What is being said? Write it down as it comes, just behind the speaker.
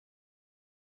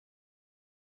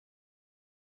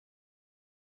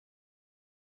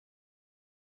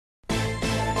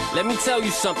Let me tell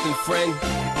you something, friend.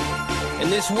 In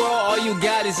this world, all you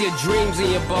got is your dreams and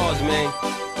your balls, man.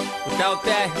 Without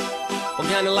that, what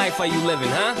kind of life are you living,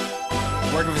 huh?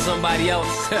 Working for somebody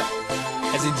else?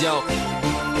 That's a joke.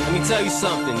 Let me tell you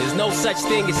something. There's no such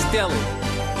thing as stealing.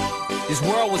 This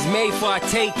world was made for our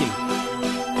taking.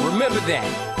 Remember that.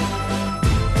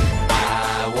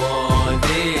 I want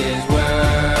this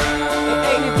world.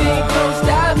 Ain't a thing gon'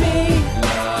 stop me.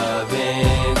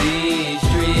 Loving these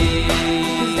streets.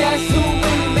 'Cause that's who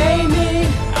really made me.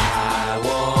 I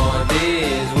want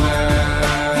this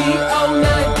world.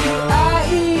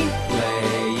 D-O-9-D-I-E.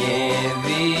 Playing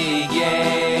the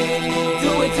game.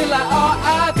 Do it till I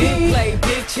R.I.P. Big play,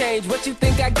 big change. What you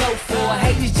think I go for?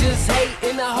 Haters just hate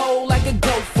in a hole like a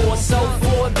goat for. So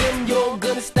for them, you're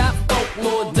gonna stop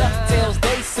folklore. Ducktails,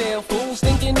 they sell. Fools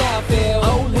thinking I'll fail.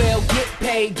 Oh well, get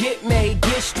paid, get made,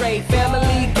 get straight.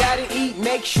 Family gotta eat,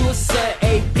 make sure son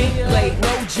ate. Big plate,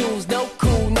 no jewels, no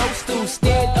cool, no stew.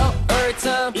 Stand up every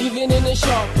time, even in the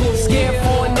shark pool. Scared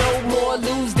for no more,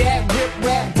 lose that rip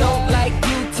rap. Don't like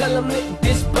you, tell them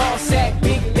this ball sack.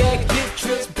 Big bag, big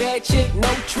trips, bad chick,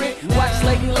 no trick. Watch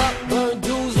lady luck, burn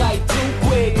dudes like too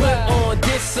quick. Put on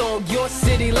this song, your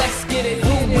city, let's get it.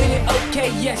 Who win it? Okay,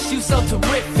 yes, you so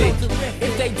terrific.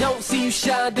 If they don't see you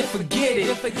shine, then forget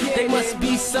it. They must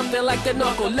be something like the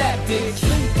narcoleptic.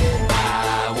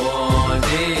 I want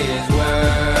this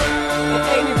world.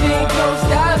 Ain't a thing gon'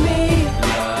 stop me.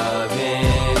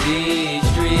 Loving these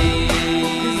streets.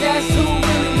 'Cause that's who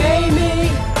really made me.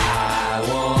 I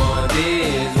want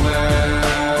this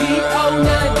world.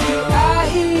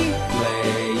 D-O-9-D-I-E.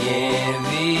 Playing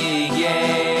the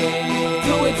game.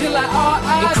 Do it till I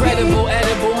R.I.P. Incredible,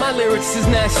 edible, my lyrics is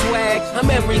not swag. I'm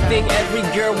everything every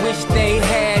girl wish they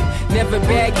had. Never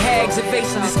bag hags,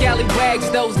 evasive the scallywags.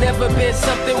 Those never been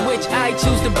something which I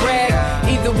choose to brag.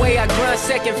 Either way I grind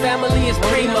second, family is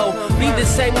primo. Be the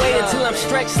same way until I'm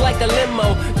stretched like a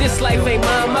limo. This life ain't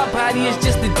mine, my body is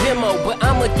just a demo. But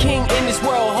I'm a king in this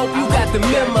world, hope you got the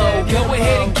memo. Go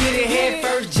ahead and get it head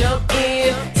first, jump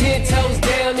in. 10 toes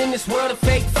down in this world of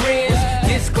fake friends.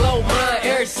 This globe mine,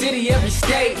 every city, every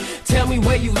state. Tell me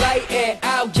where you like at,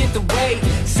 I'll get the weight.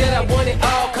 Said I want it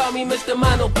all, call me Mr.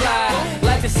 Monoply.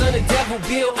 Like the son of Devil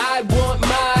Bill, I want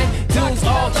mine. Dudes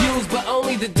all hues, but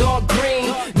only the dark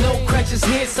green. No crutches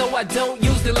here, so I don't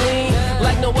use the lean.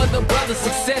 Like no other brother,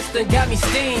 success done got me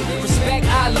steam. Respect,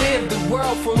 I live the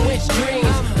world from which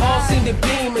dreams all seem to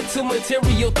beam into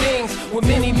material things. With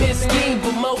many misscheme,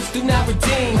 but most do not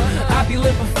redeem. I be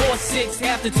living 4-6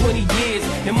 after 20 years,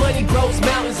 and money grows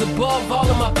mountains above all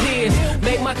of my peers.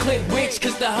 Make my clique rich,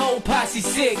 cause the whole posse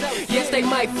sick. Yes, they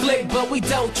might flick, but we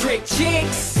don't trick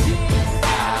chicks.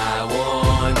 I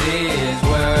want this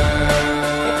world.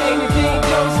 Ain't a thing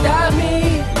gon' stop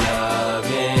me.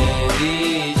 Loving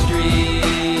these streets.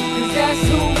 'Cause that's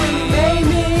who really made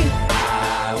me.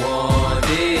 I want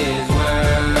this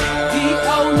world.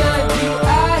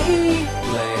 D-O-9-D-I-E.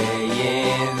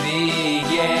 Playing the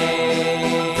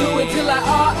game. Do it till I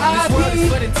This world is R.I.P.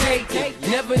 for the taking.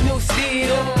 Never knew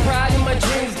steal. Pride in my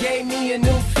dreams gave me a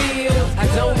new feel. I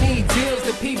don't need deals.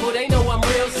 The people, they know I'm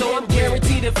real, so I'm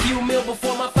guaranteed a few mil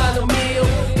before my final meal.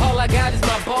 All I got is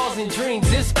my balls and dreams.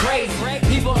 It's crazy.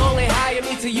 People only hire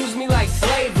me to use me like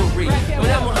slavery. When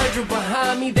I'm 100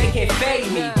 behind me, they can't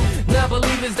fade me.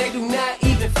 Non-believers, they do not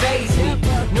even faze me.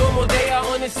 Normal, they are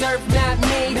on this earth, not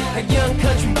me. A young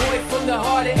country boy from the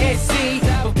heart of SC.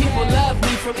 But people love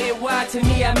me from NY to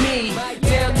Miami.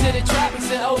 Down to the tropics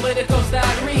and over the Costa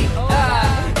Rica.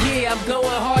 Yeah, I'm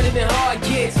going harder than hard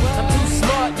gets. I'm too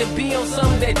smart to be on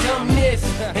some of that dumbness.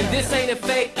 And this ain't a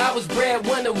fake, I was bred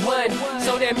 1-to-1.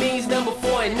 So that means number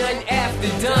 4 and nothing after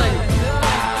done.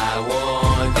 I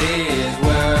want this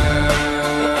world.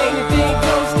 Ain't a thing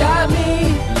gon' stop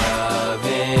me.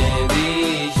 Loving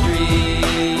these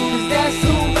streets. 'Cause that's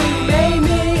who really made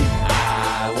me.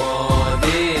 I want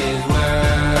this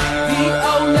world.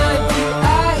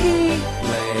 D-O-9-D-I-E.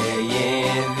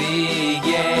 Playing the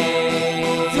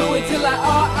game. Do it till I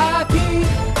R.I.P.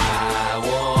 I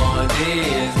want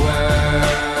this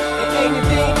world. Ain't a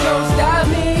thing gon' stop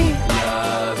me.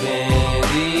 Loving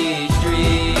these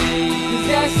streets. 'Cause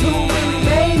that's who